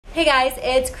Hey guys,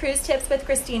 it's Cruise Tips with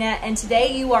Christina, and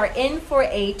today you are in for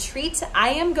a treat.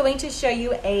 I am going to show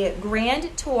you a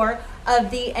grand tour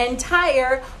of the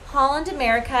entire Holland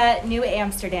America Nieuw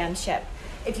Amsterdam ship.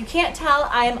 If you can't tell,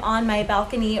 I am on my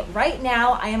balcony right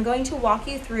now. I am going to walk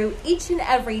you through each and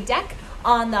every deck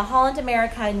on the Holland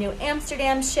America Nieuw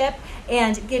Amsterdam ship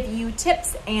and give you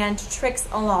tips and tricks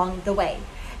along the way.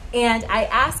 And I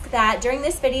ask that during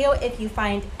this video, if you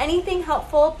find anything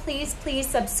helpful, please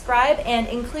subscribe and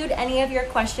include any of your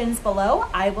questions below.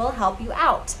 I will help you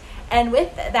out. And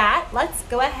with that, let's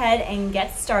go ahead and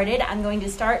get started. I'm going to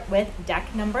start with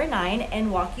deck number 9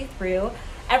 and walk you through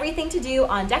everything to do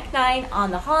on deck 9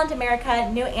 on the Holland America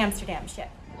Nieuw Amsterdam ship.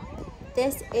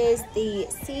 This is the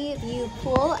sea view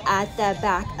pool at the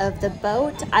back of the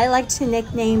boat. I like to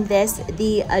nickname this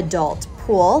the adult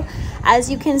pool. As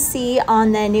you can see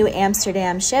on the Nieuw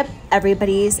Amsterdam ship,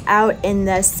 everybody's out in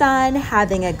the sun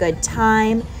having a good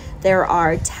time. There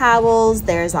are towels,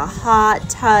 there's a hot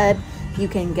tub, you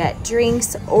can get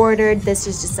drinks ordered. This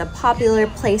is just a popular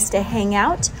place to hang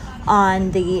out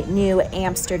on the Nieuw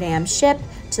Amsterdam ship.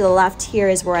 To the left here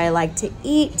is where I like to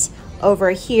eat.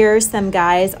 Over here, some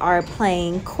guys are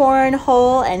playing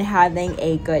cornhole and having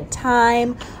a good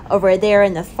time. Over there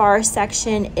in the far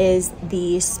section is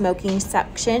the smoking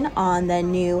section on the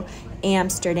Nieuw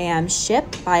Amsterdam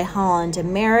ship by Holland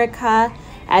America.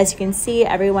 As you can see,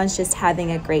 everyone's just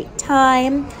having a great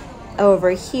time.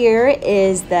 Over here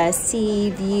is the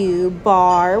sea view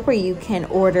bar where you can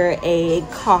order a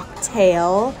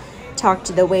cocktail, talk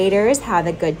to the waiters, have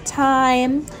a good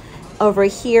time. Over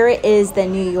here is the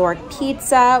New York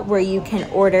pizza where you can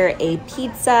order a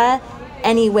pizza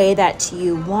any way that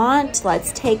you want.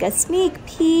 Let's take a sneak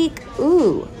peek.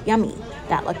 Ooh, yummy.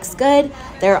 That looks good.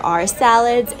 There are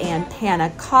salads and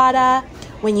panna cotta.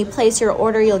 When you place your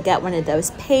order, you'll get one of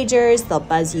those pagers. They'll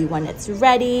buzz you when it's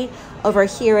ready. Over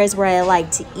here is where I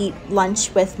like to eat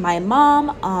lunch with my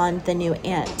mom on the Nieuw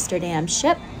Amsterdam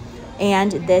ship.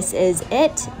 And this is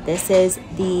it. This is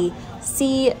the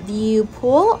sea view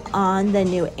pool on the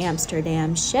Nieuw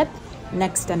Amsterdam ship.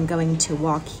 Next, I'm going to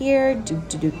walk here,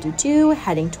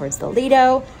 heading towards the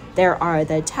Lido. There are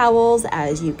the towels,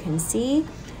 as you can see.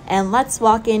 And let's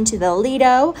walk into the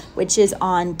Lido, which is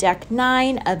on deck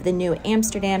 9 of the Nieuw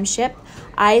Amsterdam ship.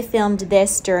 I filmed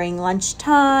this during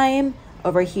lunchtime.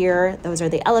 Over here, those are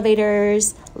the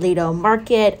elevators, Lido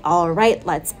Market. All right,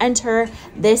 let's enter.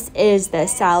 This is the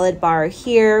salad bar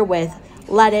here with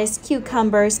lettuce,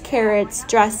 cucumbers, carrots,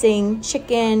 dressing,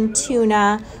 chicken,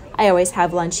 tuna. I always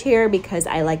have lunch here because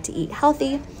I like to eat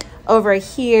healthy. Over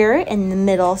here in the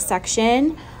middle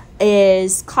section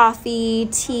is coffee,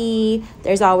 tea.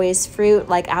 There's always fruit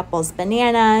like apples,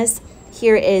 bananas.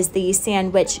 Here is the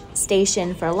sandwich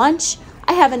station for lunch.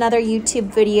 I have another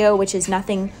YouTube video which is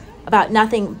nothing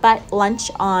but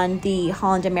lunch on the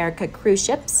Holland America cruise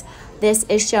ships. This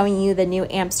is showing you the Nieuw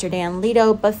Amsterdam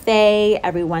Lido buffet.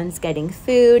 Everyone's getting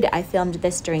food. I filmed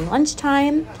this during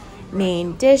lunchtime.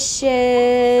 Main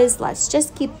dishes. Let's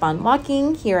just keep on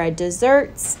walking. Here are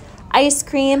desserts. Ice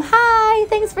cream. Hi,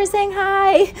 thanks for saying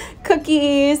hi.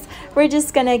 Cookies. We're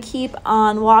just gonna keep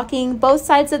on walking. Both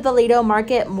sides of the Lido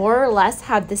Market more or less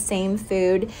have the same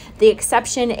food. The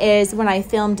exception is when I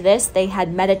filmed this, they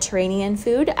had Mediterranean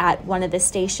food at one of the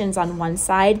stations on one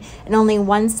side, and only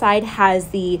one side has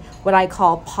the what I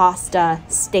call pasta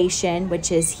station,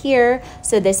 which is here.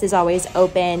 So this is always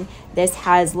open. This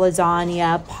has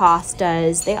lasagna,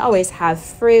 pastas. They always have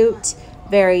fruit,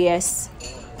 various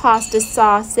pasta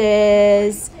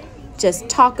sauces. Just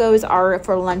tacos are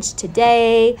for lunch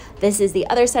today. This is the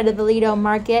other side of the Lido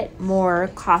Market. More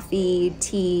coffee,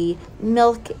 tea,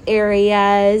 milk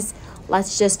areas.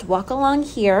 Let's just walk along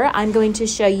here. I'm going to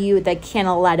show you the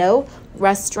Canaletto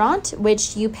restaurant,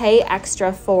 which you pay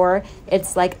extra for.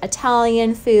 It's like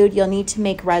Italian food. You'll need to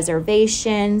make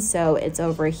reservations, so it's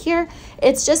over here.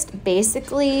 It's just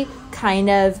basically kind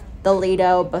of the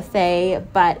Lido buffet,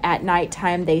 but at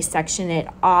nighttime they section it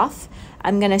off.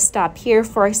 I'm gonna stop here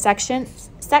for a second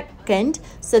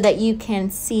so that you can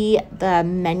see the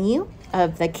menu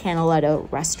of the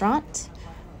Canaletto restaurant.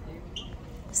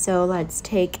 So let's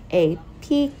take a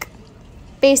peek.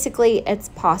 Basically, it's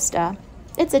pasta.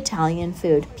 It's Italian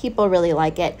food. People really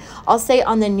like it. I'll say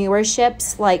on the newer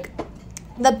ships, like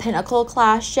the Pinnacle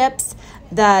class ships,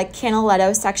 the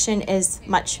Canaletto section is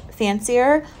much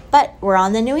fancier, but we're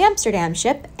on the Nieuw Amsterdam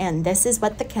ship, and this is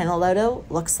what the Canaletto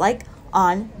looks like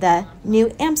on the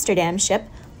Nieuw Amsterdam ship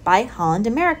by Holland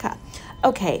America.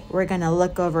 Okay, we're gonna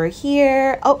look over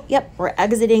here. Oh, yep, we're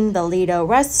exiting the Lido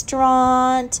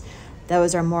restaurant.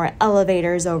 Those are more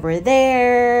elevators over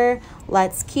there.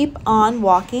 Let's keep on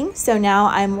walking. So now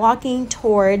I'm walking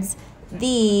towards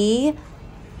the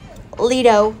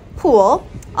Lido pool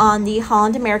on the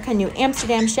Holland America Nieuw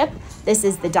Amsterdam ship. This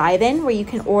is the dive-in where you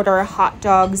can order hot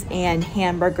dogs and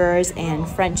hamburgers and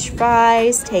French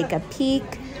fries. Take a peek.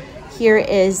 Here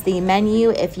is the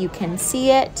menu if you can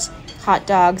see it. Hot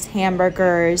dogs,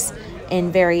 hamburgers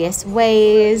in various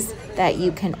ways that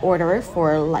you can order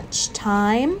for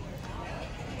lunchtime.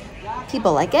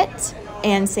 People like it.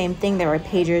 And same thing, there are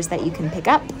pages that you can pick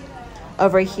up.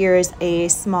 Over here is a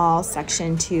small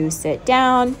section to sit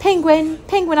down. Penguin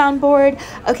on board.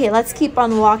 Okay, let's keep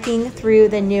on walking through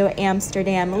the Nieuw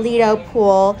Amsterdam Lido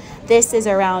pool. This is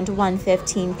around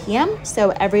 1:15 p.m. So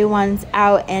everyone's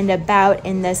out and about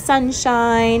in the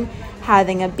sunshine,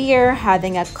 having a beer,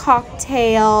 having a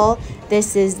cocktail.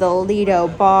 This is the Lido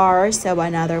bar, so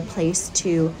another place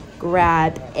to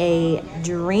grab a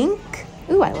drink.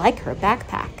 Ooh, I like her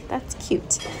backpack. That's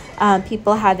cute.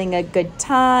 People having a good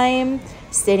time,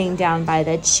 sitting down by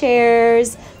the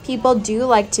chairs. People do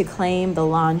like to claim the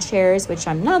lawn chairs, which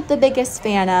I'm not the biggest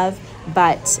fan of,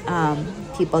 but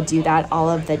people do that. All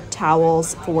of the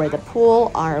towels for the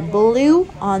pool are blue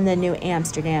on the Nieuw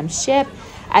Amsterdam ship.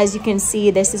 As you can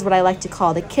see, this is what I like to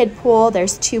call the kid pool.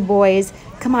 There's 2 boys.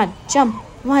 Come on, jump.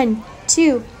 1,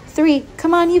 2, 3.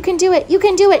 Come on, you can do it. You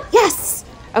can do it. Yes.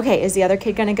 Okay, is the other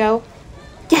kid gonna go?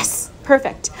 Yes.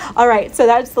 Perfect. All right, so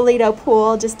that's the Lido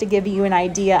pool, just to give you an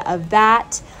idea of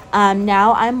that.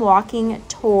 Now I'm walking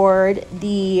toward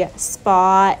the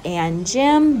spa and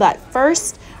gym, but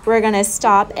first we're going to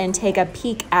stop and take a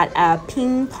peek at a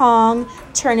ping pong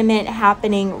tournament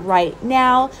happening right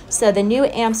now. So the Nieuw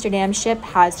Amsterdam ship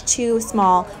has 2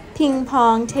 small ping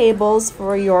pong tables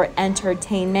for your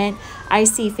entertainment. I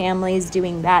see families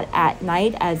doing that at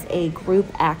night as a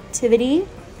group activity.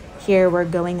 Here we're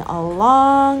going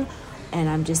along. And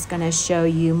I'm just going to show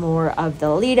you more of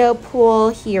the Lido pool.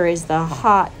 Here is the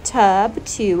hot tub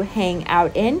to hang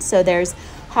out in. So there's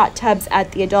hot tubs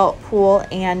at the adult pool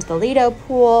and the Lido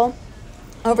pool.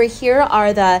 Over here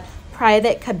are the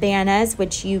private cabanas,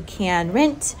 which you can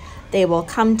rent. They will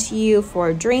come to you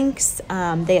for drinks.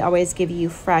 They always give you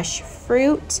fresh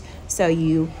fruit, so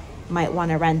you might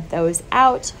want to rent those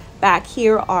out. Back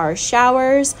here are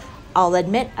showers. I'll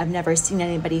admit I've never seen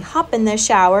anybody hop in the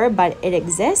shower, but it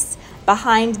exists.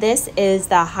 Behind this is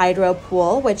the hydro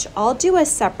pool, which I'll do a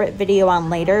separate video on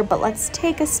later, but let's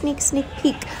take a sneak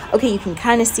peek. Okay, you can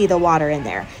kind of see the water in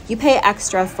there. You pay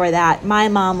extra for that. My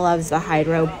mom loves the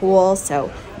hydro pool,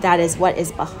 so that is what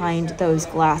is behind those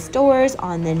glass doors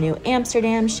on the Nieuw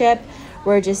Amsterdam ship.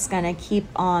 We're just gonna keep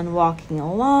on walking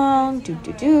along.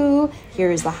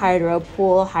 Here's the hydro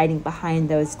pool hiding behind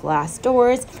those glass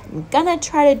doors. I'm gonna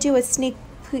try to do a sneak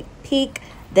peek.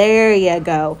 There you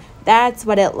go. That's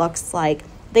what it looks like.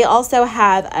 They also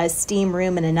have a steam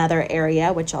room in another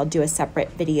area, which I'll do a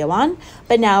separate video on.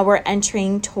 But now we're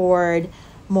entering toward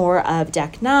more of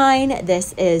deck 9.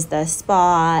 This is the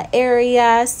spa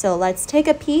area. So let's take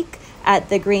a peek at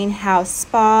the greenhouse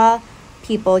spa.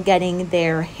 People getting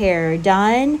their hair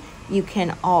done. You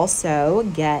can also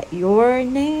get your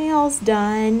nails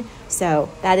done. So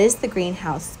that is the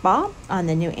greenhouse spa on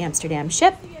the Nieuw Amsterdam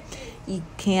ship. You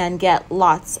can get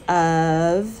lots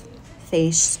of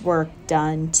face work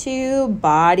done too,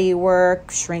 body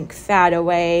work, shrink fat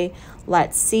away.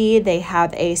 Let's see, they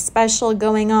have a special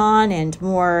going on and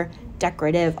more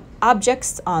decorative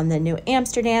objects on the Nieuw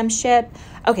Amsterdam ship.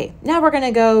 Okay, now we're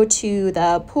gonna go to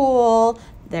the pool.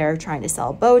 They're trying to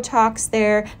sell Botox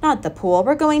there. Not the pool,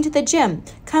 we're going to the gym.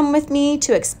 Come with me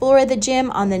to explore the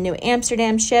gym on the Nieuw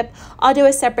Amsterdam ship. I'll do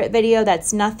a separate video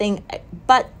that's nothing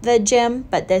but the gym,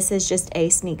 but this is just a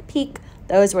sneak peek.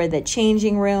 Those were the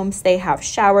changing rooms. They have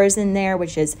showers in there,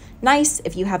 which is nice.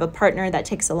 If you have a partner that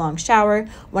takes a long shower,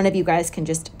 one of you guys can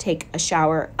just take a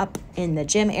shower up in the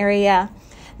gym area.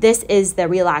 This is the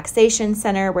relaxation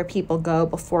center where people go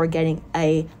before getting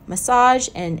a massage.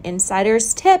 And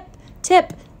insider's tip,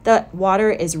 the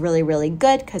water is really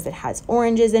good because it has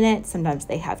oranges in it. Sometimes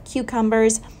they have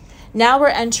cucumbers. Now we're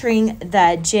entering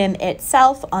the gym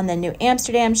itself on the Nieuw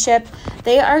Amsterdam ship.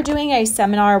 They are doing a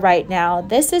seminar right now.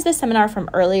 This is the seminar from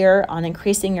earlier on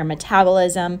increasing your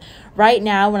metabolism. Right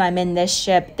now, when I'm in this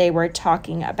ship, they were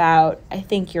talking about, I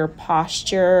think, your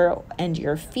posture and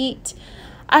your feet.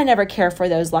 I never care for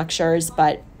those lectures,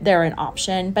 but they're an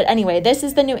option. But anyway, this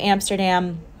is the Nieuw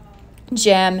Amsterdam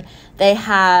gym. They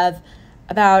have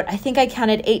about, I think I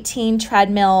counted 18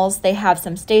 treadmills. They have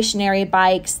some stationary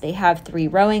bikes. They have 3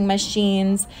 rowing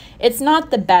machines. It's not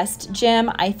the best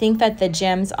gym. I think that the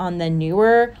gyms on the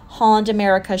newer Holland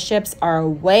America ships are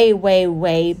way, way,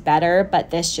 way better,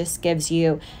 but this just gives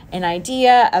you an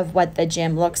idea of what the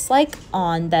gym looks like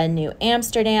on the New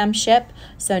Amsterdam ship.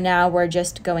 So now we're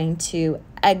just going to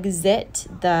exit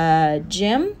the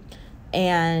gym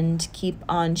and keep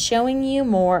on showing you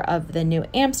more of the New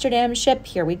Amsterdam ship.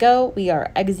 Here we go. We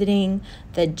are exiting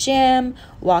the gym,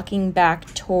 walking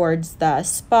back towards the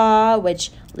spa,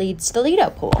 which leads to the Lido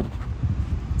pool.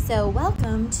 So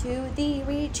welcome to the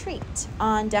retreat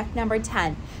on deck number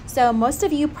 10. So most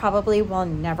of you probably will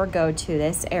never go to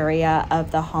this area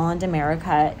of the Holland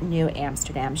America Nieuw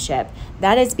Amsterdam ship.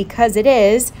 That is because it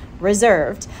is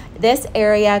reserved. This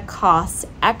area costs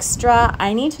extra.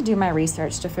 I need to do my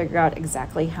research to figure out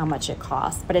exactly how much it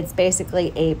costs, but it's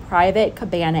basically a private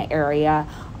cabana area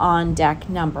on deck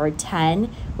number 10,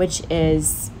 which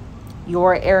is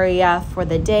your area for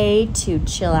the day to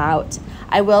chill out.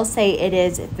 I will say it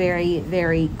is very,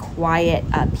 very quiet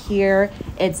up here.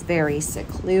 It's very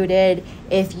secluded.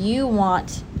 If you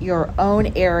want your own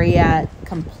area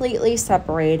completely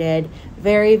separated,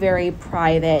 very, very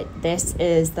private, this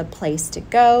is the place to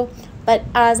go. But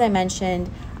as I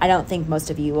mentioned, I don't think most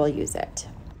of you will use it.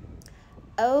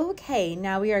 Okay,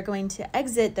 now we are going to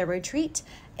exit the retreat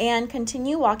and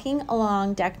continue walking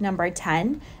along deck number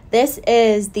 10. This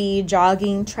is the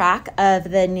jogging track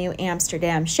of the New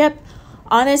Amsterdam ship.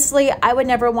 Honestly, I would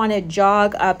never want to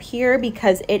jog up here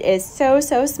because it is so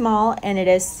small and it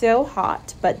is so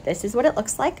hot, but this is what it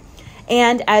looks like.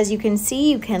 And as you can see,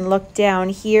 you can look down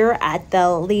here at the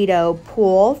Lido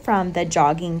pool from the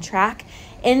jogging track.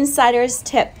 Insider's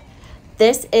tip: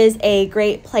 this is a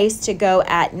great place to go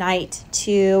at night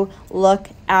to look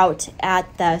out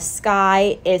at the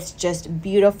sky. It's just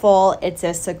beautiful. It's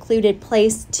a secluded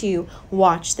place to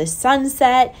watch the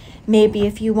sunset. Maybe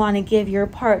if you want to give your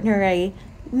partner a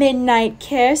midnight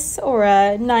kiss or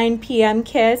a 9 p.m.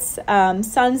 kiss,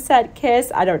 sunset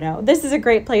kiss, I don't know. This is a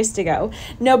great place to go.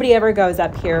 Nobody ever goes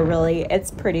up here, really.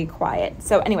 It's pretty quiet.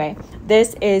 So anyway,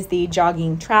 this is the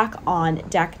jogging track on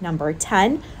deck number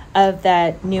 10 of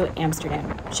the New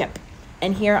Amsterdam ship.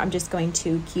 And here I'm just going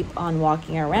to keep on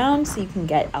walking around so you can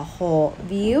get a whole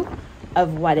view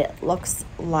of what it looks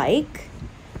like.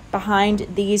 Behind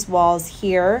these walls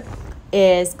here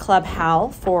is Club Hal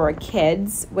for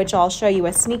kids, which I'll show you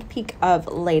a sneak peek of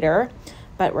later,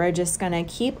 but we're just gonna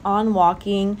keep on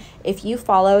walking. If you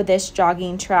follow this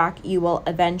jogging track, you will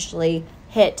eventually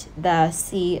hit the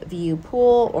sea view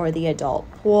pool or the adult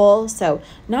pool. So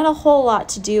not a whole lot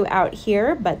to do out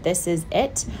here, but this is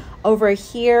it. Over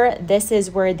here, this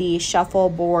is where the shuffle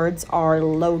boards are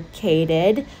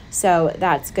located. So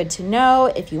that's good to know.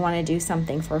 If you want to do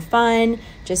something for fun,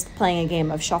 just playing a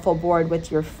game of shuffleboard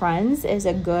with your friends is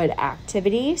a good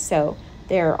activity. So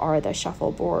there are the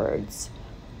shuffle boards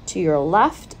to your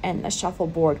left and the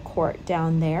shuffleboard court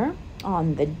down there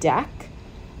on the deck.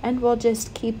 And we'll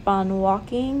just keep on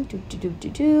walking.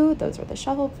 Those are the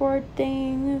shuffleboard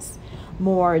things.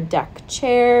 More deck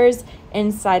chairs.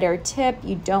 Insider tip: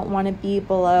 you don't want to be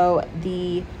below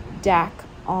the deck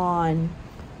on.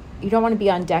 You don't want to be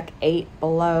on deck 8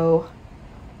 below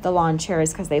the lawn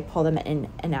chairs because they pull them in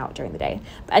and out during the day.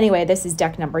 But anyway, this is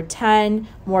deck number 10.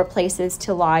 More places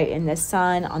to lie in the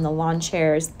sun on the lawn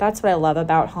chairs. That's what I love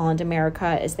about Holland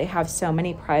America, is they have so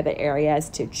many private areas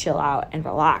to chill out and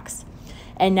relax.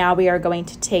 And now we are going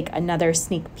to take another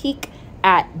sneak peek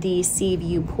at the sea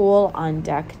view pool on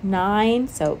deck 9.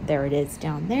 So there it is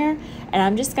down there. And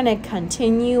I'm just going to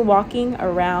continue walking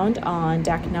around on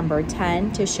deck number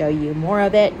 10 to show you more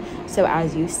of it. So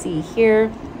as you see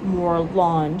here, more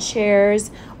lawn chairs.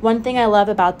 One thing I love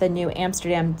about the New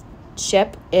Amsterdam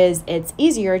ship is it's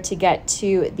easier to get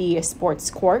to the sports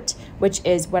court, which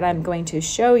is what I'm going to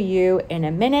show you in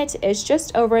a minute. It's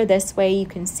just over this way. You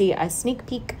can see a sneak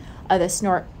peek of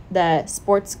the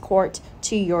sports court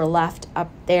to your left up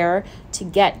there. To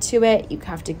get to it, you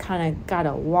have to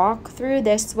gotta walk through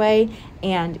this way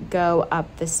and go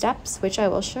up the steps, which I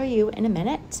will show you in a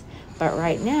minute. But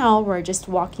right now we're just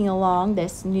walking along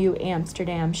this New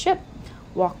Amsterdam ship.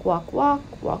 Walk, walk,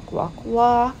 walk, walk, walk,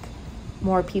 walk.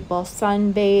 More people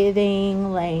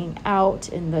sunbathing, laying out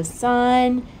in the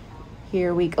sun.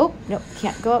 Here we go. Oh, nope,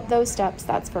 can't go up those steps.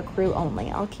 That's for crew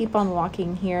only. I'll keep on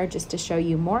walking here just to show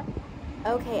you more.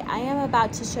 Okay, I am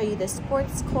about to show you the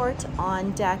sports court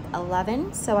on deck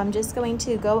 11. So I'm just going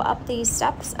to go up these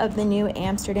steps of the New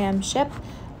Amsterdam ship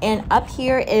And up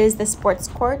here is the sports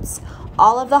courts.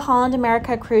 All of the Holland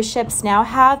America cruise ships now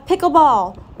have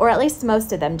pickleball, or at least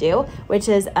most of them do, which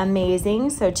is amazing.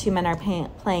 So 2 men are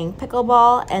playing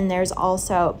pickleball, and there's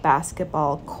also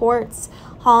basketball courts.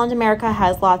 Holland America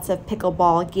has lots of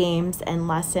pickleball games and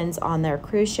lessons on their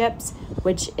cruise ships,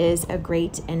 which is a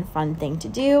great and fun thing to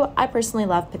do. I personally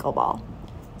love pickleball.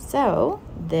 So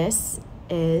this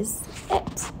is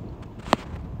it.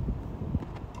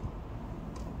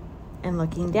 And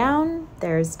looking down,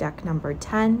 there's deck number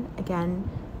 10, again,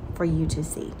 for you to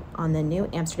see on the New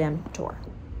Amsterdam tour.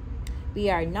 We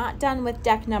are not done with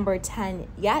deck number 10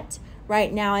 yet.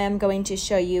 Right now, I am going to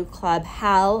show you Club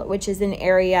Hal, which is an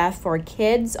area for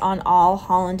kids on all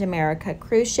Holland America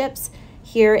cruise ships.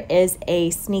 Here is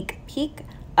a sneak peek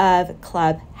of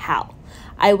Club Hal.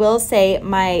 I will say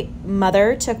my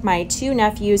mother took my 2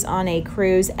 nephews on a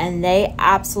cruise and they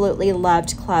absolutely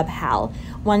loved Club Hal.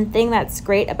 One thing that's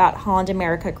great about Holland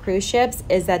America cruise ships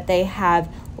is that they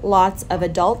have lots of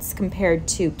adults compared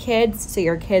to kids, so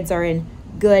your kids are in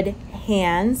good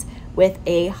hands with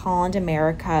a Holland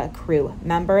America crew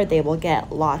member. They will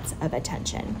get lots of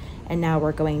attention. And now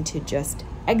we're going to just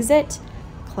exit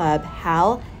Club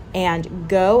Hal and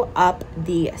go up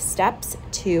the steps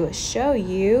to show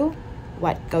you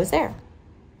what goes there.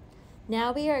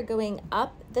 Now we are going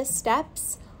up the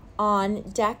steps on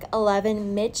deck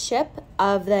 11 midship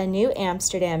of the New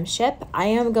Amsterdam ship. I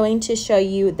am going to show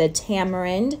you the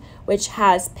Tamarind, which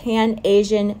has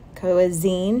Pan-Asian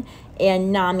cuisine,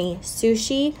 and Nami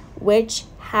Sushi, which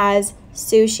has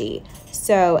sushi.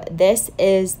 So this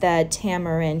is the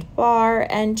Tamarind bar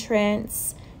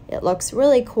entrance. It looks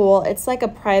really cool. It's like a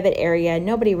private area.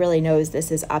 Nobody really knows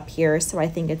this is up here, so I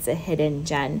think it's a hidden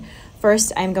gem.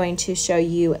 First, I'm going to show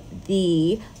you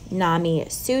the Nami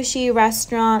Sushi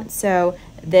restaurant. So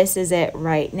this is it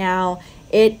right now.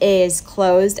 It is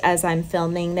closed as I'm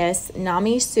filming this.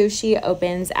 Nami Sushi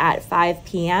opens at 5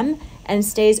 p.m. and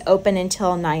stays open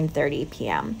until 9:30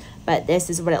 p.m. But this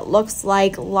is what it looks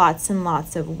like. Lots and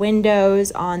lots of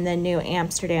windows on the New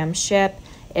Amsterdam ship.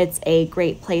 It's a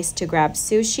great place to grab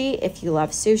sushi if you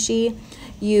love sushi.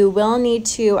 You will need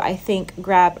to, I think,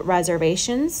 grab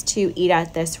reservations to eat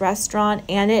at this restaurant,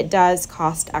 and it does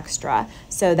cost extra.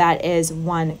 So that is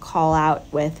one call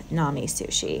out with Nami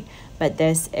Sushi. But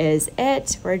this is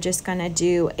it. We're just gonna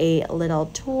do a little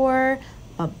tour.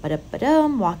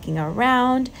 Walking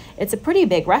around. It's a pretty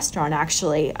big restaurant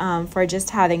actually for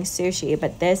just having sushi,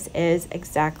 but this is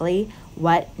exactly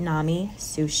what Nami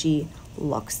Sushi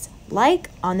looks like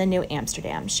on the New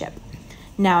Amsterdam ship.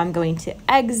 Now I'm going to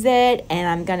exit and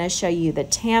I'm going to show you the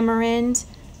Tamarind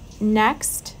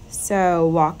next. So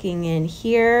walking in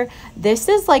here, this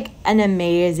is like an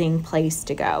amazing place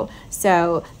to go.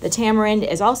 So the Tamarind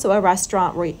is also a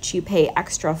restaurant which you pay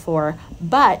extra for,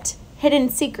 but hidden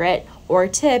secret or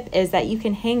tip is that you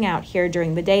can hang out here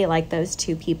during the day like those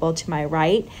 2 people to my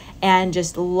right and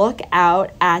just look out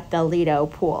at the Lido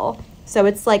pool. So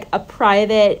it's like a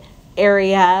private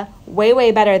area,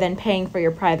 way better than paying for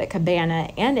your private cabana,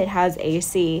 and it has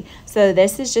AC. So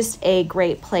this is just a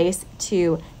great place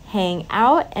to hang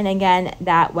out. And again,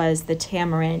 that was the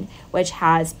Tamarind, which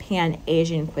has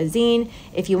Pan-Asian cuisine.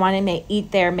 If you want to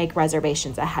eat there, make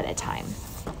reservations ahead of time.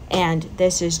 And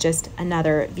this is just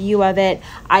another view of it.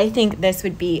 I think this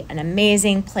would be an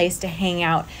amazing place to hang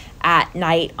out at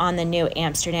night on the New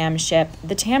Amsterdam ship.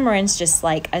 The Tamarind's just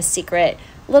like a secret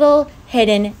little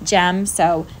hidden gem.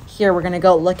 So here we're gonna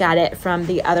go look at it from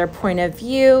the other point of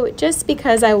view just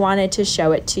because I wanted to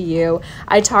show it to you.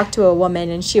 I talked to a woman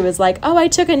and she was like, oh, I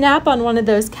took a nap on one of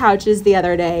those couches the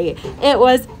other day. It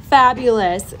was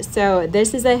fabulous. So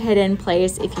this is a hidden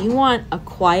place. If you want a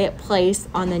quiet place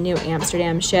on the New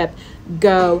Amsterdam ship,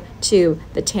 go to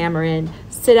the Tamarind,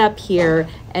 sit up here,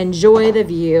 enjoy the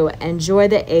view, enjoy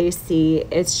the AC.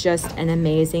 It's just an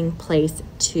amazing place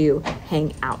to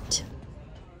hang out.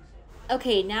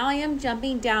 Okay, now I am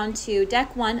jumping down to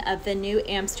deck 1 of the New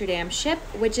Amsterdam ship,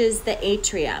 which is the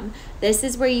atrium. This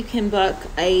is where you can book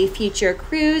a future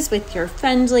cruise with your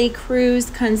friendly cruise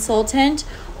consultant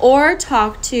or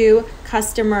talk to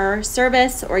customer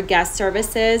service or guest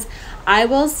services. I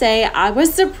will say I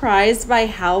was surprised by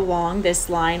how long this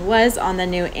line was on the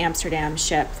New Amsterdam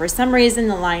ship. For some reason,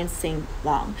 the line seemed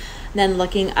long. Then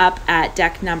looking up at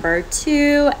deck number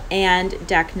 2 and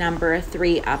deck number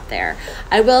 3 up there.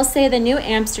 I will say the New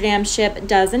Amsterdam ship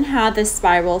doesn't have the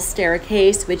spiral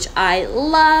staircase, which I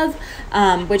love,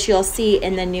 which you'll see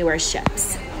in the newer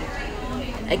ships.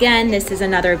 Again, this is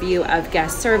another view of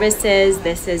guest services.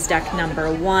 This is deck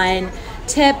number 1.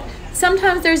 Tip,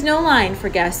 sometimes there's no line for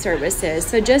guest services,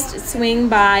 so just swing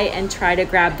by and try to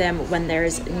grab them when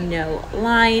there's no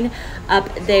line.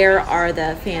 Up there are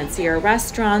the fancier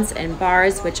restaurants and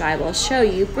bars, which I will show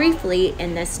you briefly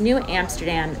in this New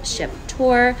Amsterdam ship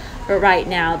tour. But right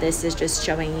now, this is just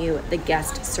showing you the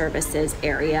guest services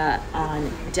area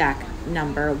on deck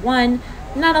number 1.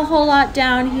 Not a whole lot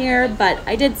down here, but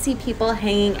I did see people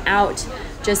hanging out,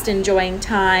 just enjoying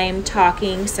time,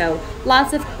 talking, so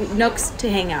lots of nooks to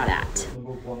hang out at.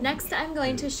 Next, I'm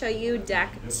going to show you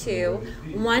deck 2.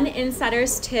 One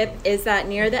insider's tip is that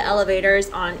near the elevators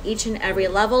on each and every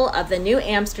level of the New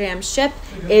Amsterdam ship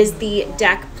is the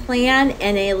deck plan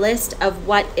and a list of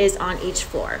what is on each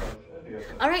floor.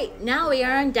 All right, now we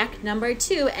are on deck number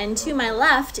 2, and to my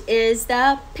left is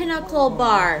the Pinnacle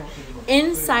Bar.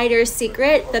 Insider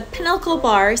secret, the Pinnacle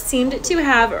Bar seemed to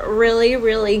have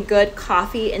really good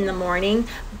coffee in the morning,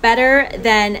 better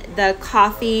than the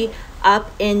coffee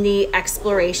up in the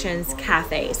Explorations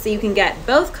Cafe. So you can get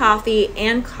both coffee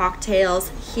and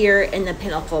cocktails here in the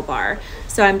Pinnacle Bar.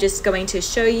 So I'm just going to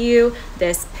show you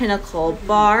this Pinnacle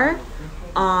Bar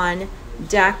on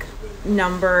deck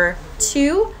number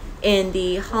 2 in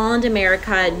the Holland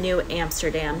America Nieuw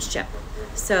Amsterdam ship.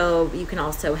 So you can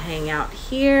also hang out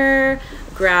here,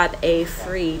 grab a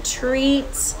free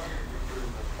treat,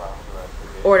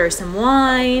 order some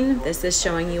wine. This is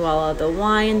showing you all of the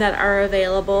wine that are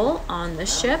available on the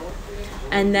ship.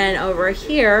 And then over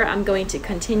here, I'm going to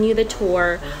continue the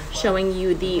tour showing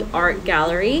you the art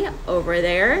gallery over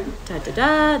there.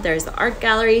 There's the art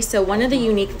gallery. So one of the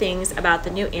unique things about the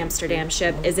New Amsterdam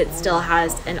ship is it still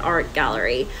has an art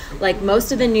gallery. Like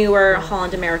most of the newer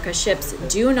Holland America ships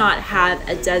do not have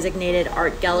a designated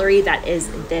art gallery that is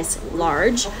this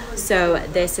large. So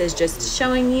this is just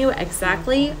showing you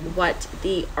exactly what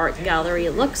the art gallery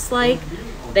looks like.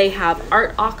 They have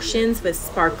art auctions with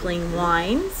sparkling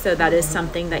wine, so that is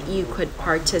something that you could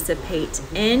participate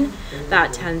in.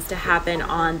 That tends to happen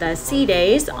on the sea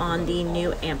days on the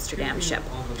New Amsterdam ship.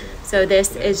 So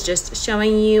this is just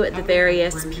showing you the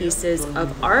various pieces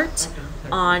of art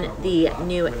on the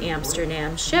New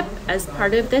Amsterdam ship as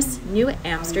part of this New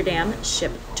Amsterdam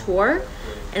ship tour.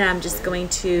 And I'm just going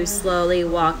to slowly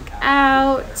walk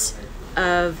out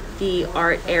of the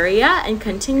art area and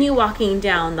continue walking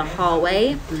down the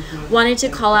hallway. Wanted to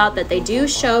call out that they do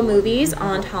show movies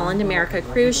on Holland America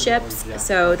cruise ships,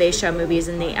 so they show movies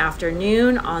in the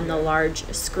afternoon on the large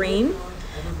screen.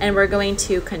 And we're going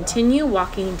to continue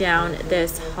walking down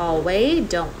this hallway.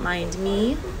 Don't mind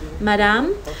me,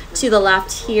 madame. To the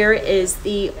left here is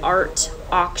the art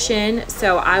auction.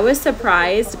 So I was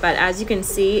surprised, but as you can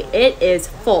see, it is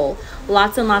full.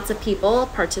 Lots and lots of people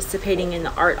participating in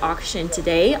the art auction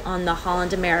today on the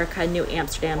Holland America Nieuw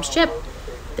Amsterdam ship.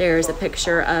 There's a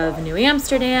picture of New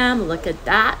Amsterdam. Look at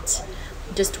that.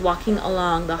 Just walking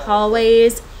along the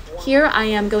hallways. Here I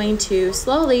am going to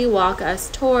slowly walk us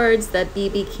towards the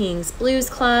B.B. King's Blues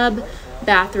Club.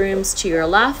 Bathrooms to your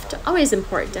left. Always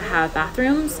important to have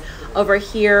bathrooms. Over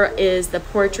here is the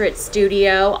portrait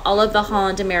studio. All of the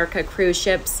Holland America cruise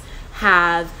ships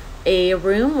have a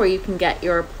room where you can get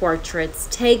your portraits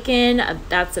taken.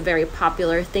 That's a very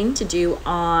popular thing to do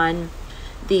on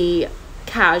the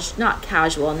not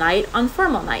casual night, on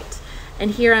formal night. And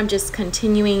here I'm just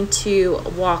continuing to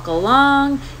walk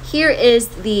along. Here is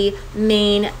the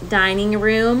main dining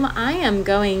room. I am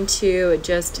going to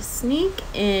just sneak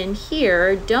in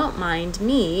here, don't mind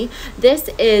me. This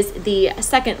is the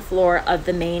second floor of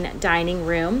the main dining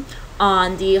room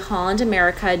on the Holland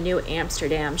America Nieuw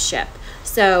Amsterdam ship.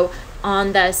 So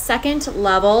on the second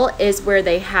level is where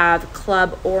they have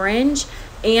Club Orange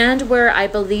and where I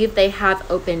believe they have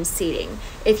open seating.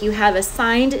 If you have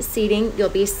assigned seating, you'll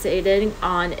be seated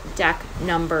on deck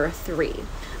number 3.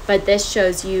 But this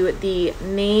shows you the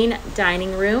main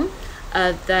dining room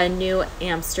of the New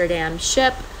Amsterdam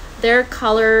ship. Their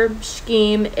color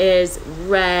scheme is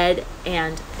red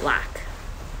and black.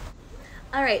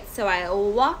 All right, so I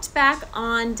walked back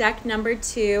on deck number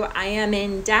 2. I am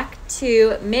in deck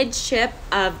 2, midship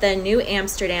of the New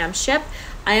Amsterdam ship.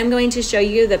 I am going to show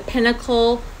you the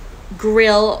Pinnacle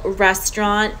Grill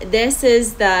restaurant. This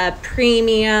is the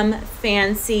premium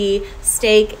fancy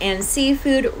steak and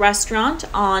seafood restaurant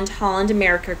on Holland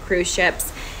America cruise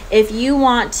ships. If you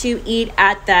want to eat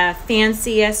at the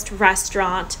fanciest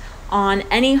restaurant on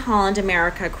any Holland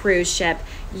America cruise ship,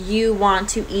 you want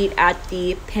to eat at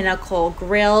the Pinnacle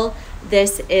Grill.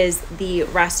 This is the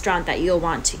restaurant that you'll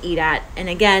want to eat at. And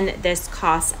again, this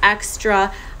costs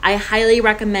extra. I highly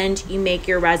recommend you make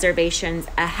your reservations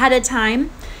ahead of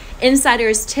time.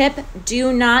 Insider's tip,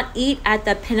 do not eat at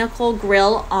the Pinnacle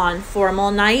Grill on formal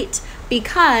night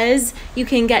because you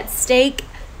can get steak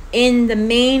in the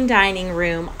main dining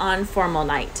room on formal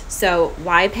night. So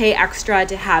why pay extra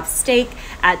to have steak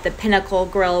at the Pinnacle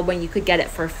Grill when you could get it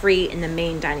for free in the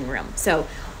main dining room? So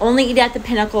only eat at the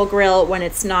Pinnacle Grill when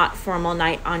it's not formal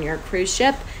night on your cruise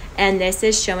ship. And this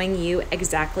is showing you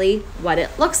exactly what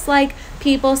it looks like.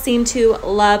 People seem to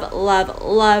love, love,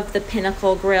 love the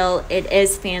Pinnacle Grill. It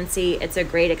is fancy. It's a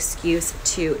great excuse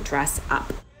to dress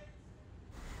up.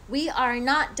 We are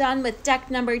not done with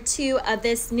deck number 2 of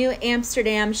this New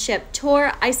Amsterdam ship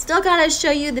tour. I still gotta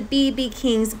show you the B.B.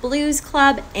 King's Blues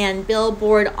Club and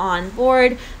Billboard on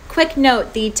board. Quick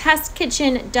note, the test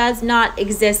kitchen does not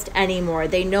exist anymore.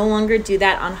 They no longer do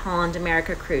that on Holland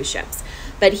America cruise ships.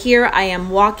 But here I am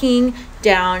walking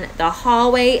down the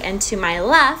hallway, and to my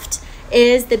left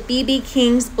is the B.B.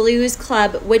 King's Blues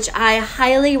Club, which I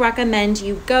highly recommend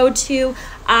you go to.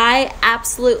 I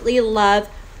absolutely love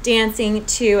dancing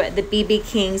to the B.B.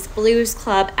 King's Blues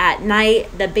Club at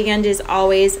night. The band is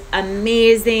always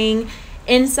amazing.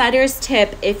 Insider's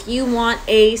tip, if you want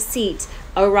a seat,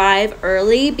 arrive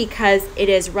early because it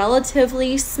is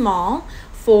relatively small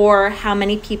for how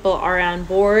many people are on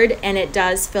board, and it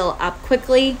does fill up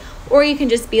quickly. Or you can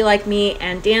just be like me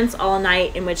and dance all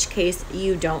night, in which case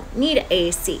you don't need a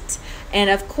seat.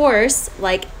 And of course,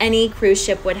 like any cruise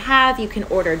ship would have, you can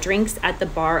order drinks at the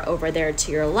bar over there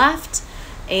to your left,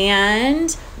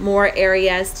 and more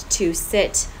areas to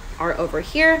sit are over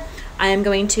here. I am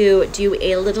going to do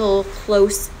a little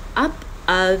close up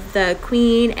of the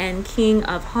Queen and King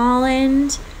of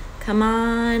Holland. Come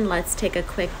on, let's take a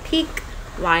quick peek.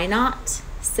 Why not?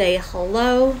 Say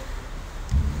hello,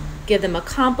 give them a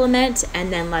compliment,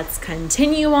 and then let's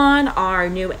continue on our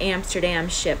New Amsterdam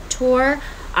ship tour.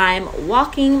 I'm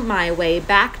walking my way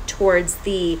back towards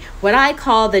the, what I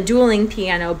call the dueling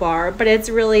piano bar, but it's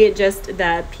really just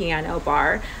the piano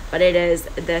bar, but it is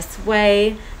this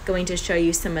way. Going to show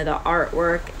you some of the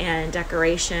artwork and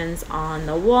decorations on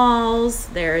the walls.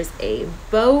 There's a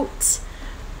boat.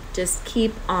 Just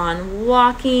keep on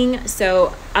walking.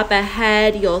 So up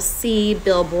ahead, you'll see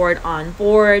Billboard on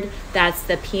board. That's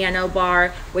the piano bar,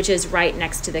 which is right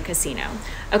next to the casino.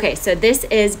 Okay, so this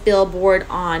is Billboard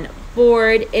on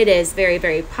board. It is very,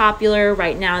 very popular.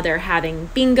 Right now they're having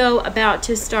bingo about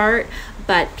to start,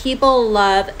 but people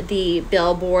love the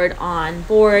Billboard on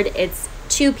board. It's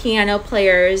 2 piano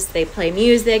players. They play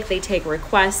music, they take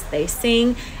requests, they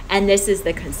sing, and this is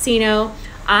the casino.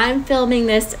 I'm filming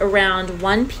this around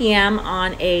 1 p.m.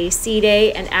 on a sea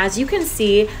day, and as you can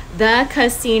see, the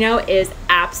casino is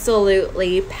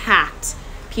absolutely packed.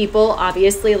 People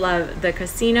obviously love the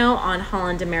casino on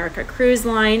Holland America Cruise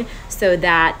Line, so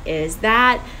that is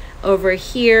that. Over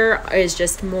here is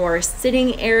just more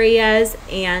sitting areas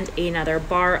and another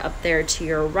bar up there to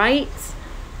your right.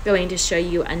 Going to show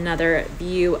you another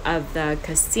view of the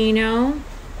casino.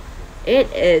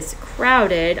 It is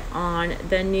crowded on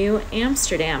the New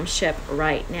Amsterdam ship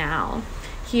right now.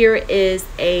 Here is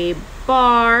a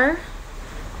bar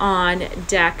on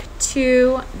deck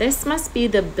 2. This must be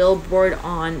the Billboard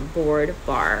on board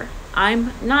bar.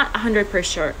 I'm not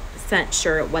 100%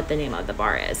 sure what the name of the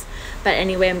bar is. But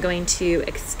anyway, I'm going to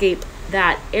escape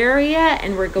that area,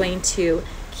 and we're going to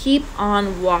keep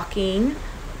on walking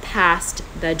past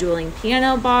the dueling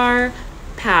piano bar,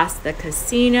 past the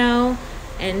casino,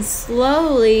 and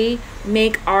slowly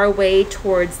make our way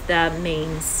towards the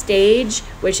main stage,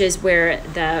 which is where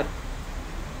the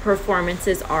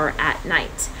performances are at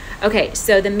night. Okay,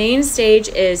 so the main stage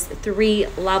is 3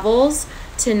 levels.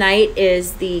 Tonight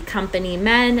is the company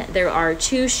men. There are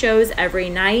 2 shows every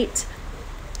night.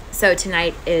 So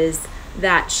tonight is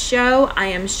that show. I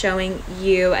am showing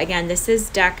you, again, this is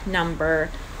deck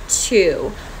number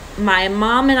 2. My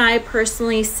mom and I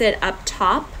personally sit up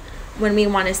top when we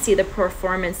want to see the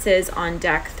performances on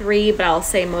deck 3, but I'll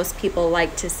say most people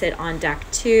like to sit on deck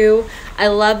 2. I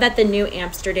love that the New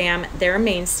Amsterdam, their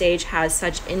main stage, has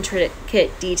such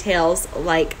intricate details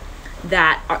like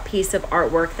that piece of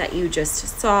artwork that you just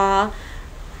saw.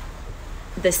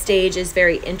 The stage is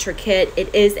very intricate.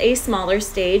 It is a smaller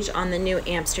stage on the New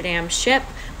Amsterdam ship,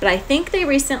 but I think they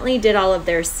recently did all of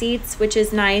their seats, which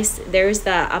is nice. There's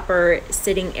the upper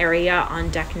sitting area on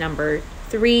deck number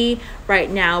 3. Right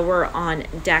now we're on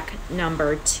deck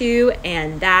number 2,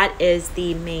 and that is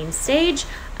the main stage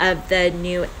of the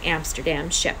New Amsterdam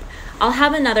ship. I'll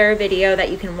have another video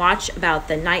that you can watch about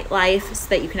the nightlife so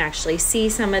that you can actually see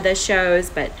some of the shows,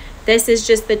 but this is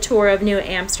just the tour of New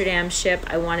Amsterdam ship.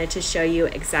 I wanted to show you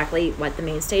exactly what the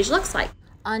main stage looks like.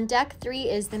 On deck 3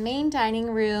 is the main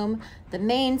dining room, the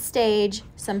main stage,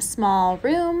 some small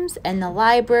rooms, and the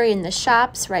library and the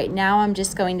shops. Right now, I'm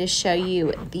just going to show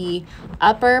you the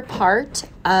upper part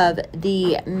of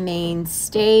the main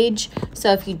stage.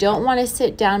 So if you don't want to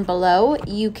sit down below,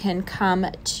 you can come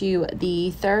to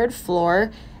the 3rd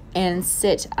floor and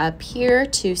sit up here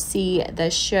to see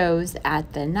the shows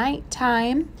at the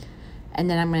nighttime. And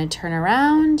then I'm going to turn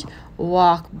around,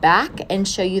 walk back, and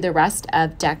show you the rest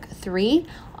of deck 3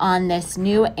 on this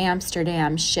New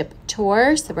Amsterdam ship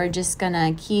tour. So we're just going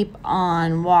to keep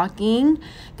on walking.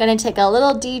 Going to take a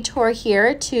little detour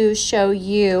here to show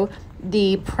you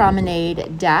the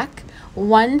promenade deck.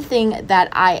 One thing that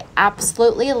I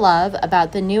absolutely love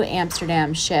about the New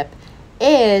Amsterdam ship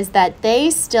is that they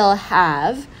still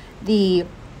have the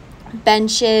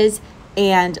benches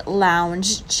and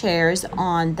lounge chairs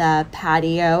on the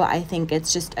patio. I think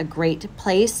it's just a great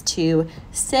place to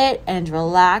sit and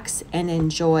relax and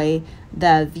enjoy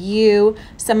the view.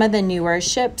 Some of the newer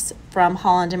ships from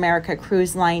Holland America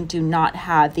Cruise Line do not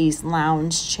have these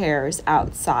lounge chairs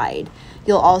outside.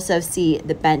 You'll also see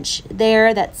the bench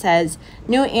there that says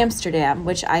New Amsterdam,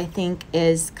 which I think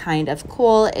is kind of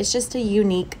cool. It's just a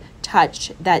unique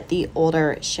touch that the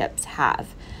older ships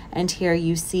have. And here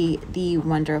you see the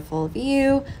wonderful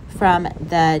view from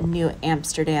the New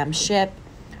Amsterdam ship.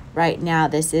 Right now,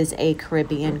 this is a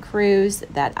Caribbean cruise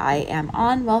that I am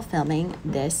on while filming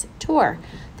this tour.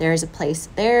 There's a place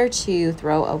there to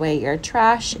throw away your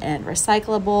trash and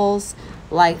recyclables,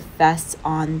 life vests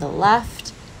on the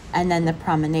left, and then the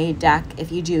promenade deck.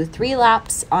 If you do 3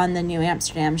 laps on the New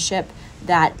Amsterdam ship,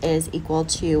 that is equal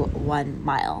to 1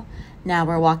 mile. Now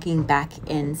we're walking back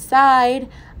inside.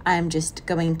 I'm just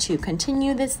going to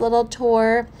continue this little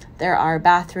tour. There are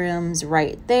bathrooms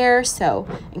right there. So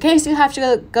in case you have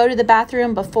to go to the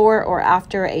bathroom before or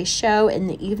after a show in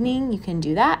the evening, you can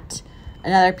do that.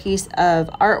 Another piece of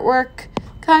artwork,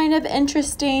 kind of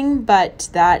interesting, but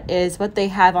that is what they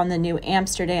have on the New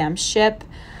Amsterdam ship.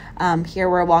 Here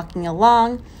we're walking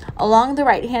along. Along the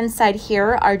right-hand side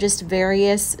here are just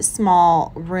various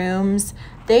small rooms.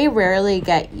 They rarely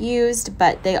get used,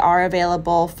 but they are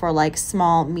available for like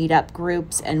small meetup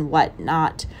groups and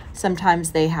whatnot.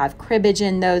 Sometimes they have cribbage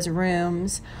in those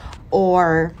rooms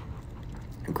or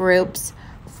groups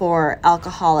for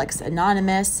Alcoholics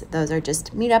Anonymous. Those are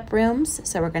just meetup rooms.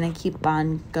 So we're going to keep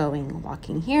on going,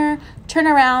 walking here. Turn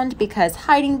around because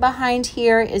hiding behind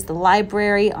here is the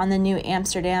library on the New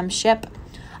Amsterdam ship.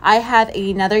 I have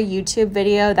another YouTube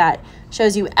video that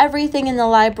shows you everything in the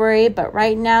library, but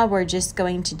right now we're just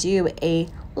going to do a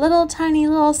tiny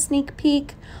little sneak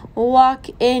peek. Walk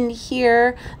in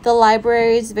here. The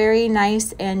library is very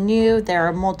nice and new. There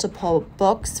are multiple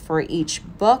books for each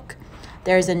book.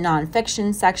 There's a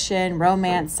nonfiction section,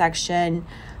 romance section,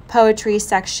 poetry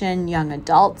section, young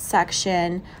adult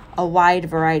section, a wide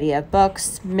variety of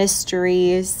books,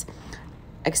 mysteries,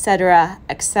 etc.,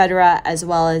 as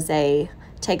well as a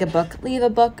take a book, leave a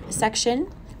book section,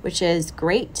 which is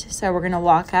great. So we're going to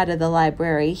walk out of the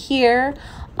library here.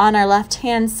 On our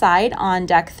left-hand side on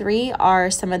deck 3 are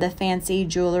some of the fancy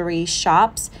jewelry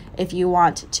shops. If you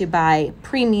want to buy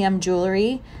premium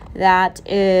jewelry, that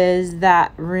is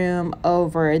that room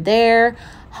over there.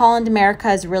 Holland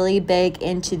America is really big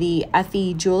into the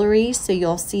FE jewelry, so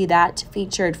you'll see that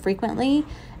featured frequently.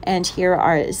 And here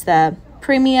is the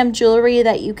premium jewelry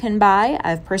that you can buy.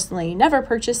 I've personally never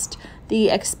purchased the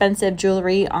expensive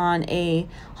jewelry on a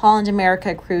Holland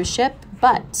America cruise ship,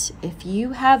 but if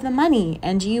you have the money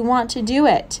and you want to do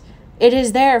it, it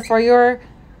is there for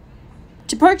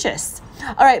to purchase.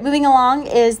 All right, moving along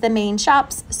is the main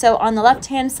shops. So on the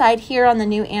left-hand side here on the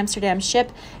New Amsterdam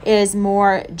ship is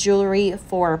more jewelry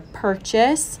for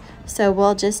purchase. So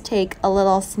we'll just take a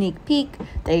little sneak peek.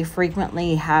 They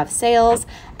frequently have sales.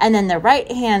 And then the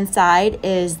right-hand side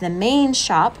is the main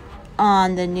shop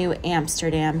on the New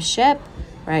Amsterdam ship.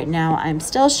 Right now, I'm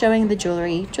still showing the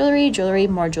jewelry,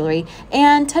 more jewelry,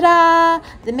 and ta-da,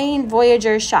 the main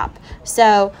Voyager shop.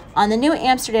 So on the New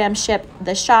Amsterdam ship,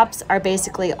 the shops are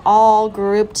basically all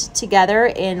grouped together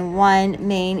in one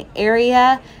main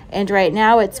area, and right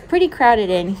now it's pretty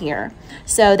crowded in here.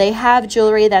 So they have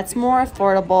jewelry that's more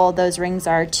affordable. Those rings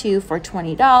are 2 for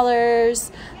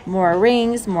 $20. More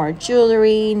rings, more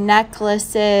jewelry,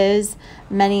 necklaces,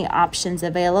 many options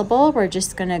available. We're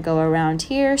just gonna go around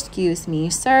here. Excuse me,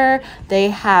 sir. They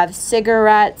have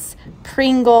cigarettes,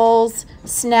 Pringles,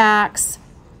 snacks,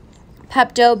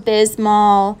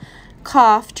 Pepto-Bismol,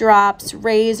 cough drops,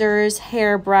 razors,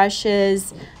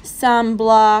 hairbrushes,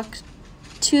 sunblock,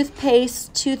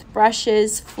 toothpaste,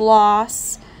 toothbrushes,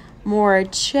 floss, more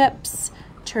chips,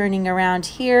 Turning around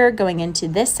here, going into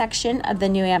this section of the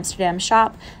New Amsterdam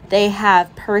shop, they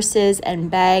have purses and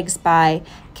bags by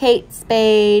Kate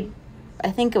Spade.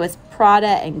 I think it was Prada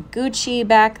and Gucci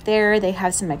back there. They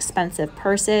have some expensive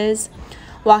purses.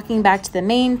 Walking back to the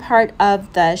main part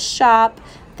of the shop,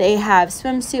 they have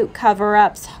swimsuit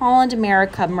cover-ups, Holland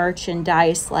America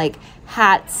merchandise like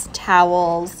hats,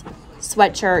 towels,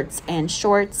 sweatshirts, and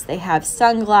shorts. They have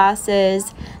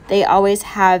sunglasses. They always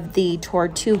have the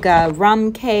Tortuga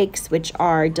rum cakes, which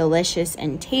are delicious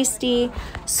and tasty.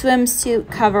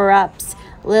 Swimsuit cover-ups,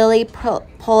 Lily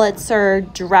Pulitzer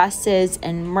dresses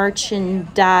and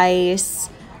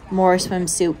merchandise. More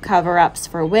swimsuit cover-ups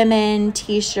for women,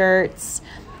 t-shirts.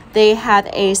 They have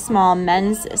a small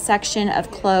men's section of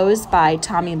clothes by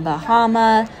Tommy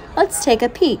Bahama. Let's take a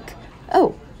peek.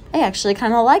 Oh, I actually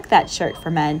kind of like that shirt for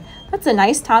men. That's a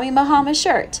nice Tommy Bahama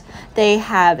shirt. They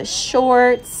have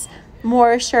shorts,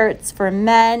 more shirts for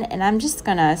men, and I'm just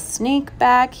gonna sneak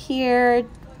back here.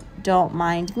 Don't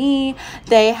mind me.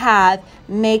 They have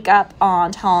makeup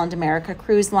on Holland America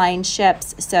Cruise Line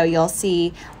ships. So you'll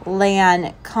see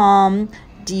Lancome,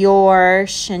 Dior,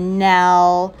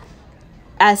 Chanel,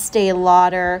 Estee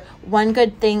Lauder. One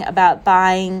good thing about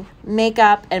buying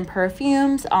makeup and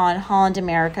perfumes on Holland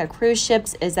America cruise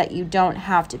ships is that you don't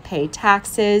have to pay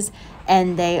taxes,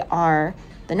 and they are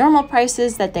the normal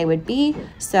prices that they would be.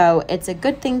 So it's a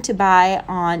good thing to buy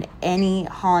on any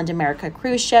Holland America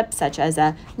cruise ship, such as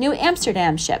a New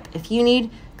Amsterdam ship. If you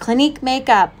need Clinique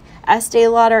makeup, Estee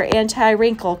Lauder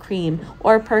anti-wrinkle cream,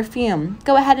 or perfume,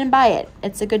 go ahead and buy it.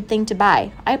 It's a good thing to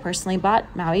buy. I personally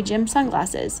bought Maui Jim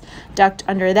sunglasses. Ducked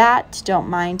under that, don't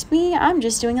mind me, I'm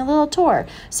just doing a little tour.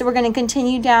 So we're going to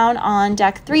continue down on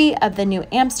deck 3 of the New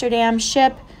Amsterdam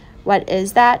ship. What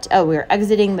is that? Oh, we're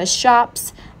exiting the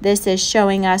shops. This is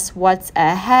showing us what's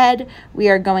ahead. We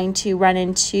are going to run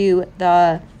into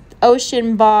the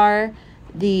ocean bar,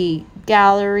 the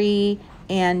gallery,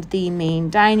 and the main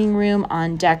dining room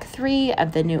on deck 3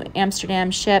 of the New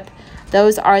Amsterdam ship.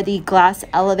 Those are the glass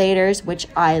elevators, which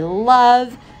I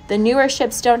love. The newer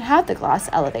ships don't have the glass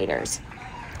elevators,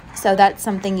 so that's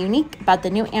something unique about the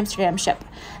New Amsterdam ship.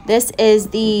 This is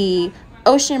the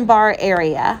ocean bar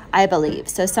area, I believe.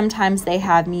 So sometimes they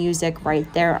have music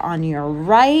right there on your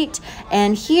right.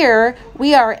 And here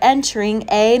we are entering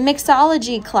a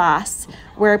mixology class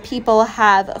where people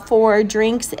have 4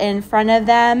 drinks in front of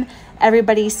them.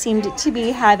 Everybody seemed to be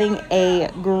having a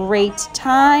great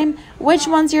time. Which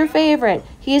one's your favorite?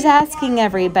 He's asking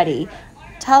everybody.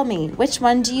 Tell me, which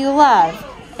one do you love?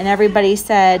 And everybody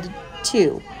said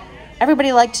 2.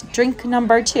 Everybody liked drink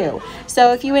number 2.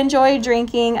 So if you enjoy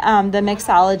drinking, the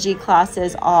mixology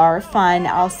classes are fun.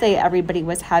 I'll say everybody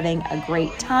was having a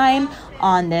great time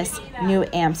on this New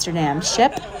Amsterdam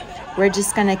ship. We're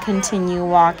just going to continue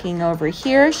walking over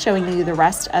here, showing you the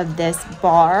rest of this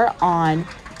bar on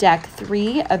deck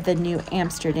 3 of the New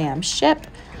Amsterdam ship.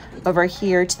 Over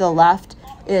here to the left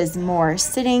is more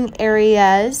sitting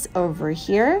areas over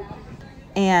here.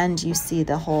 And you see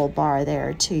the whole bar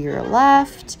there to your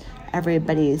left.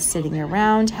 Everybody is sitting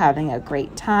around having a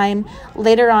great time.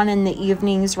 Later on in the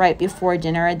evenings, right before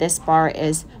dinner, this bar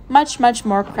is much, much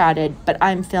more crowded, but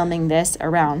I'm filming this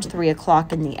around 3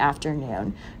 o'clock in the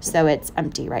afternoon, so it's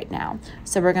empty right now.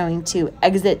 So we're going to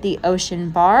exit the ocean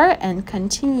bar and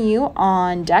continue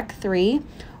on deck 3,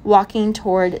 walking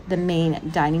toward the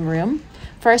main dining room.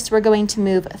 First, we're going to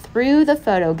move through the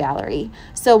photo gallery.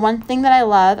 So one thing that I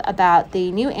love about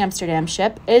the New Amsterdam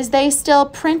ship is they still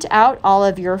print out all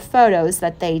of your photos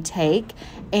that they take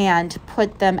and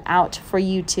put them out for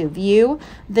you to view.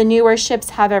 The newer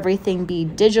ships have everything be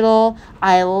digital.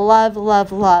 I love,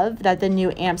 love, love that the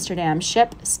New Amsterdam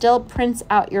ship still prints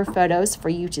out your photos for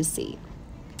you to see.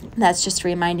 That's just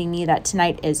reminding me that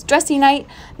tonight is dressy night,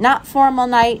 not formal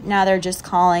night. Now they're just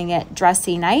calling it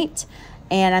dressy night.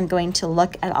 And I'm going to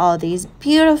look at all of these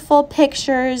beautiful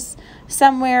pictures.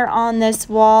 Somewhere on this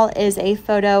wall is a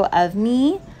photo of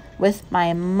me with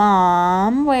my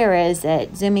mom. Where is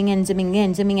it? Zooming in, zooming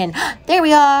in, zooming in. There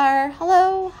we are.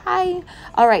 Hello. Hi.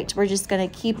 All right. We're just going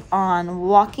to keep on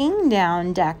walking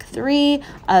down deck 3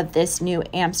 of this New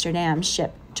Amsterdam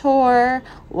ship tour.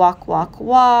 Walk, walk,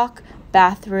 walk.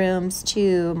 Bathrooms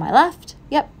to my left.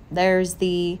 Yep. There's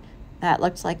that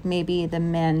looks like maybe the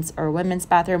men's or women's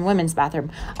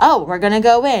bathroom. Oh, we're going to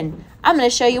go in. I'm going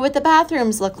to show you what the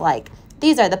bathrooms look like.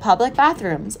 These are the public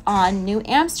bathrooms on New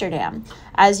Amsterdam.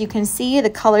 As you can see, the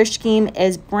color scheme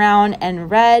is brown and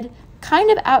red,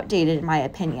 kind of outdated in my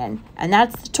opinion. And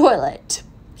that's the toilet.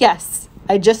 Yes,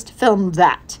 I just filmed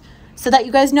that so that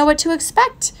you guys know what to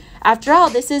expect After all,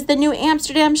 this is the New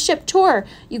Amsterdam ship tour.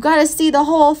 You got to see the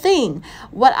whole thing.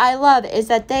 What I love is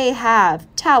that they have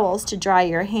towels to dry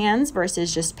your hands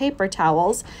versus just paper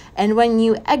towels. And when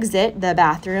you exit the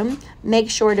bathroom, make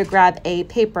sure to grab a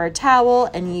paper towel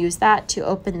and use that to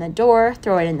open the door,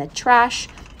 throw it in the trash.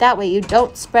 That way you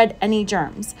don't spread any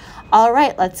germs. All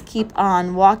right, let's keep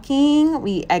on walking.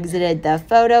 We exited the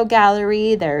photo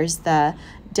gallery. There's the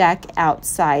deck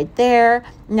outside there.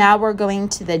 Now we're going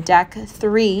to the deck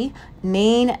 3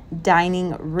 main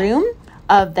dining room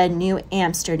of the New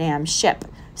Amsterdam ship.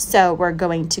 So we're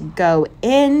going to go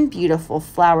in. Beautiful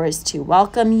flowers to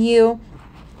welcome you.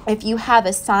 If you have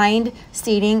assigned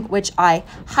seating, which I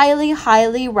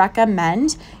highly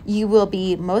recommend, you will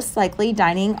be most likely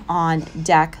dining on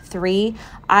deck 3.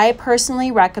 I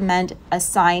personally recommend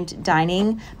assigned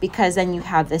dining because then you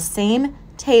have the same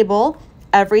table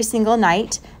every single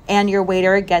night and your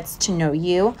waiter gets to know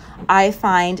you. I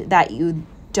find that you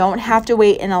don't have to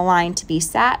wait in a line to be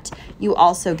sat. You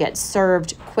also get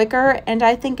served quicker, and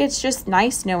I think it's just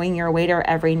nice knowing your waiter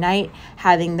every night,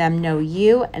 having them know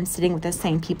you, and sitting with the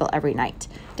same people every night.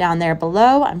 Down there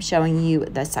below, I'm showing you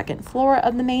the second floor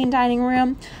of the main dining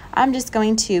room. I'm just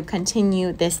going to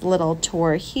continue this little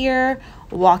tour here,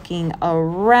 walking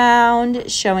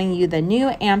around, showing you the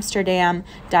New Amsterdam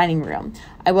dining room.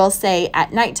 I will say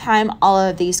at nighttime, all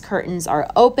of these curtains are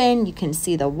open. You can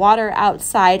see the water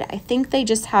outside. I think they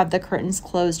just have the curtains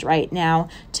closed right now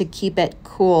to keep it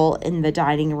cool in the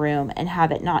dining room and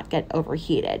have it not get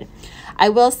overheated. I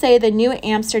will say the New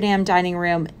Amsterdam dining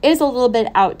room is a little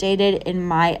bit outdated in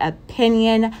my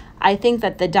opinion. I think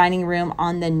that the dining room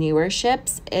on the newer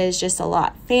ships is just a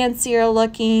lot fancier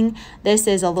looking. This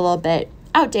is a little bit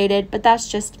outdated, but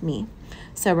that's just me.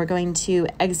 So we're going to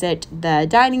exit the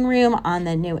dining room on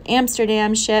the New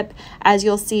Amsterdam ship. As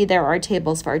you'll see, there are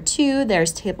tables for 2,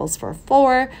 there's tables for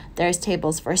 4, there's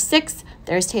tables for 6,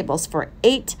 there's tables for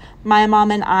 8. My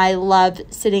mom and I love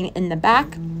sitting in the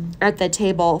back at the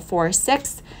table for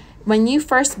 6. When you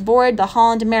first board the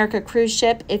Holland America cruise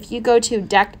ship, if you go to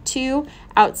deck 2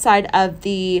 outside of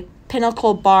the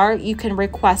Pinnacle bar, you can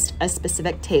request a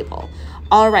specific table.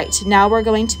 All right, now we're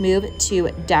going to move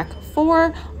to deck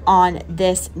 4 on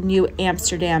this New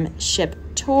Amsterdam ship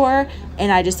tour,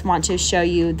 and I just want to show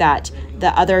you that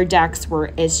the other decks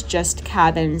where it's just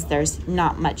cabins, there's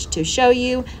not much to show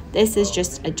you. This is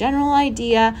just a general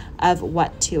idea of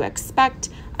what to expect.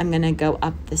 I'm gonna go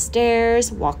up the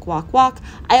stairs, walk.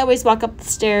 I always walk up the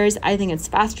stairs. I think it's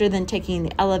faster than taking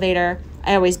the elevator.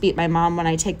 I always beat my mom when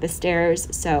I take the stairs,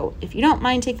 so if you don't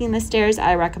mind taking the stairs,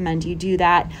 I recommend you do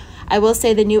that. I will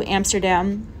say the New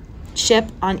Amsterdam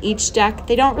ship on each deck,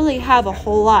 they don't really have a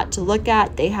whole lot to look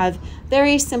at. They have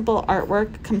very simple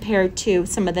artwork compared to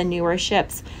some of the newer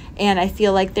ships, and I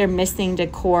feel like they're missing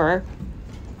decor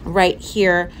right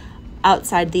here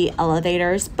outside the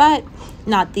elevators, but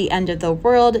not the end of the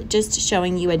world, just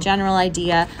showing you a general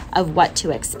idea of what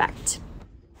to expect.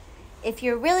 If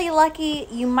you're really lucky,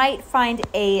 you might find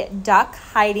a duck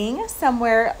hiding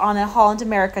somewhere on a Holland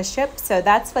America ship, so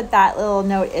that's what that little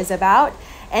note is about.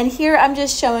 And here I'm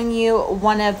just showing you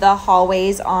one of the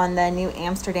hallways on the New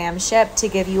Amsterdam ship to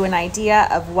give you an idea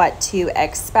of what to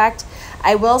expect.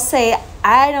 I will say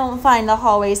I don't find the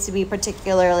hallways to be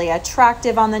particularly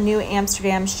attractive on the New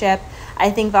Amsterdam ship. I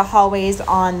think the hallways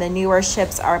on the newer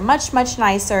ships are much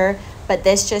nicer, but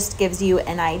this just gives you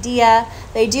an idea.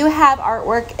 They do have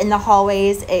artwork in the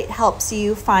hallways. It helps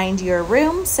you find your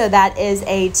room, so that is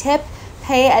a tip.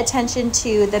 Pay attention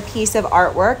to the piece of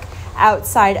artwork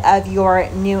outside of your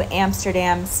New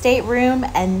Amsterdam stateroom,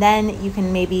 and then you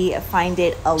can maybe find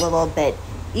it a little bit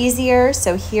easier.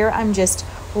 So here I'm just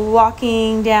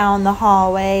walking down the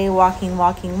hallway,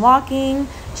 walking,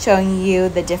 showing you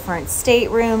the different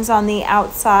staterooms on the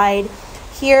outside.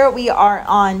 Here we are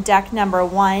on deck number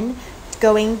 1,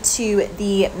 going to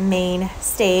the main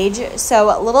stage.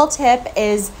 So a little tip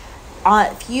is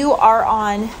if you are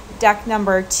on deck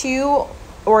number 2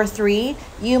 or 3,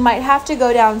 you might have to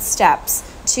go down steps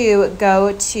to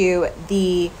go to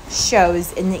the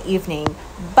shows in the evening,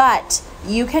 but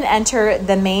you can enter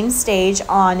the main stage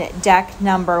on deck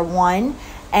number 1,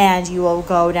 and you will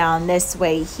go down this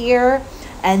way here,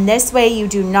 and this way you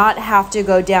do not have to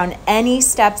go down any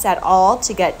steps at all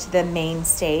to get to the main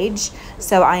stage.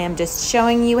 So I am just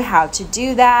showing you how to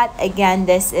do that. Again,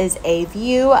 this is a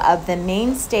view of the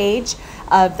main stage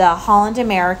of the Holland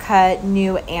America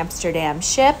Nieuw Amsterdam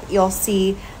ship. You'll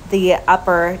see the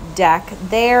upper deck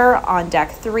there on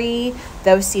deck 3.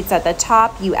 Those seats at the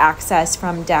top you access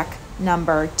from deck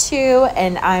number 2,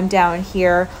 and I'm down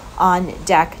here on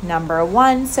deck number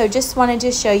 1. So just wanted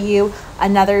to show you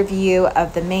another view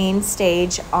of the main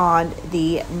stage on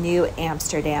the New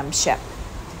Amsterdam ship.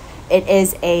 It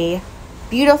is a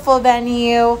beautiful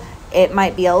venue. It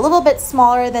might be a little bit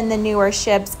smaller than the newer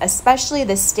ships, especially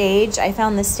the stage. I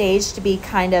found the stage to be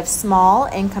kind of small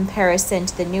in comparison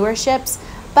to the newer ships,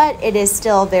 but it is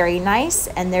still very nice,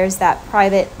 and there's that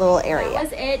private little area. That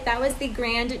was it. That was the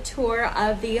grand tour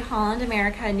of the Holland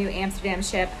America Nieuw Amsterdam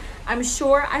ship. I'm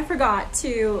sure I forgot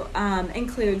to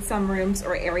include some rooms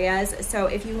or areas, so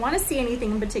if you want to see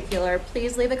anything in particular,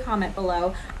 please leave a comment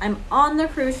below. I'm on the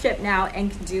cruise ship now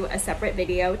and can do a separate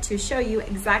video to show you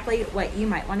exactly what you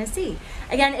might want to see.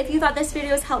 Again, if you thought this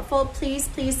video was helpful, please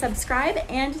subscribe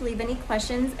and leave any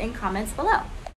questions and comments below.